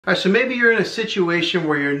Alright, so maybe you're in a situation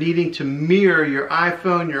where you're needing to mirror your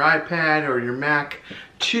iPhone, your iPad, or your Mac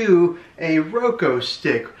to a Roku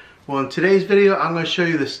stick. Well, in today's video, I'm going to show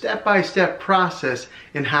you the step-by-step process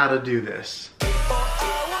in how to do this.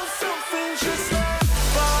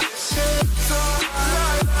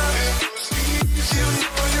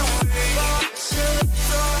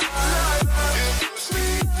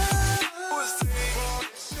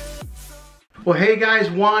 Well, hey guys,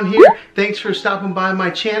 Juan here. Thanks for stopping by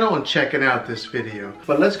my channel and checking out this video.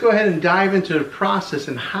 But let's go ahead and dive into the process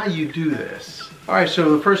and how you do this. Alright,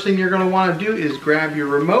 so the first thing you're going to want to do is grab your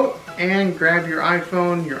remote and grab your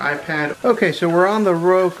iPhone, your iPad. Okay, so we're on the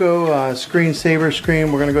Roku screensaver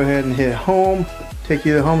screen. We're going to go ahead and hit home, take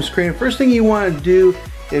you to the home screen. First thing you want to do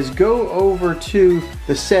is go over to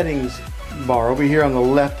the settings bar over here on the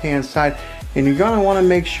left hand side. And you're going to want to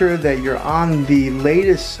make sure that you're on the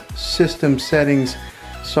latest system settings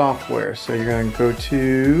software. So you're going to go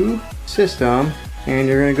to System and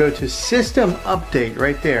you're going to go to System Update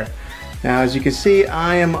right there. Now as you can see,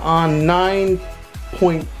 I am on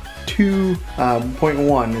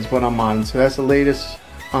 9.2.1 is what I'm on. So that's the latest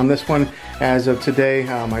on this one as of today.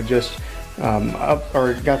 I just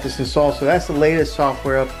got this installed. So that's the latest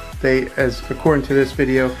software update as according to this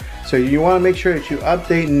video. So you want to make sure that you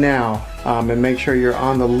update now and make sure you're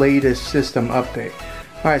on the latest system update.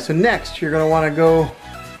 Alright, so next you're going to want to go,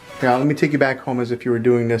 let me take you back home as if you were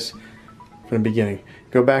doing this from the beginning.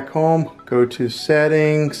 Go back home, go to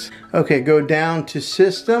settings, okay, go down to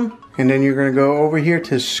system, and then you're going to go over here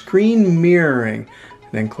to screen mirroring,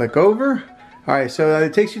 and then click over. Alright, so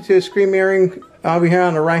it takes you to screen mirroring. Over here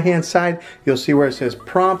on the right hand side you'll see where it says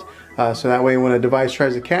prompt. So that way when a device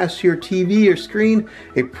tries to cast to your TV or screen,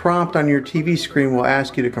 a prompt on your TV screen will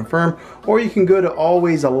ask you to confirm, or you can go to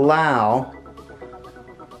always allow,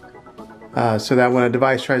 so that when a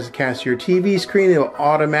device tries to cast to your TV screen it will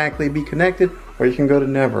automatically be connected, or you can go to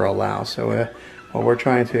never allow. So what we're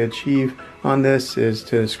trying to achieve on this is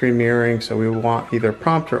to screen mirroring, so we want either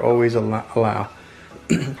prompt or always allow.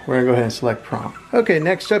 We're going to go ahead and select prompt. Okay,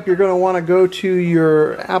 next up you're going to want to go to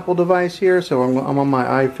your Apple device here. So I'm on my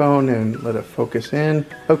iPhone and let it focus in.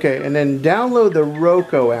 Okay, and then download the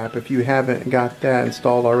Roku app if you haven't got that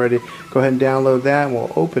installed already. Go ahead and download that and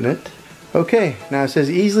we'll open it. Okay, now it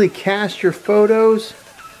says easily cast your photos,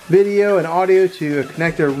 video, and audio to a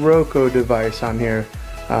connected Roku device on here.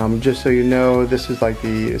 Just so you know, this is like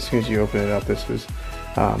as soon as you open it up, this is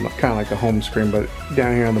kind of like the home screen, but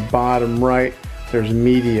down here on the bottom right, there's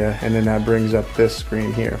media, and then that brings up this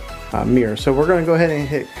screen here, mirror. So we're going to go ahead and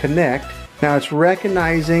hit connect. Now it's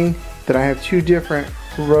recognizing that I have two different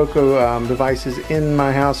Roku devices in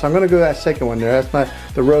my house. So I'm going to go to that second one there. That's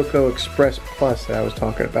the Roku Express Plus that I was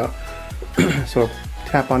talking about. So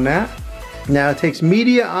tap on that. Now it takes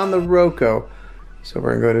media on the Roku. So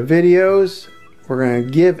we're going to go to videos. We're going to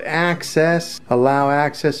give access, allow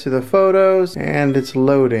access to the photos, and it's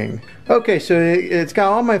loading. Okay, so it's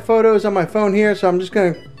got all my photos on my phone here, so I'm just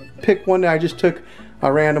going to pick one that I just took,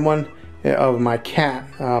 a random one of my cat.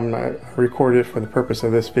 I recorded it for the purpose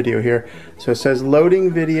of this video here. So it says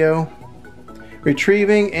loading video,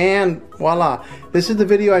 retrieving, and voila. This is the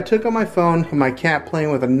video I took on my phone of my cat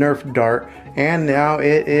playing with a Nerf dart, and now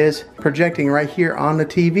it is projecting right here on the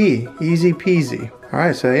TV. Easy peasy.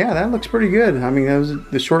 Alright, so yeah, that looks pretty good. I mean, that was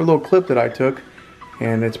the short little clip that I took,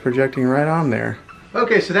 and it's projecting right on there.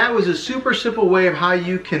 Okay, so that was a super simple way of how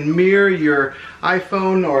you can mirror your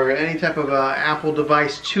iPhone or any type of Apple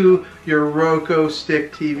device to your Roku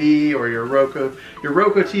stick TV or your Roku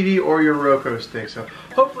TV or your Roku stick. So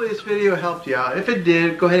hopefully this video helped you out. If it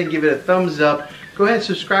did, go ahead and give it a thumbs up. Go ahead and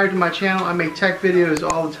subscribe to my channel. I make tech videos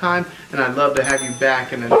all the time, and I'd love to have you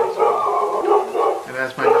back in the next one. And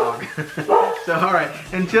that's my dog. So alright,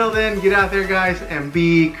 until then, get out there guys and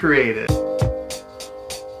be creative.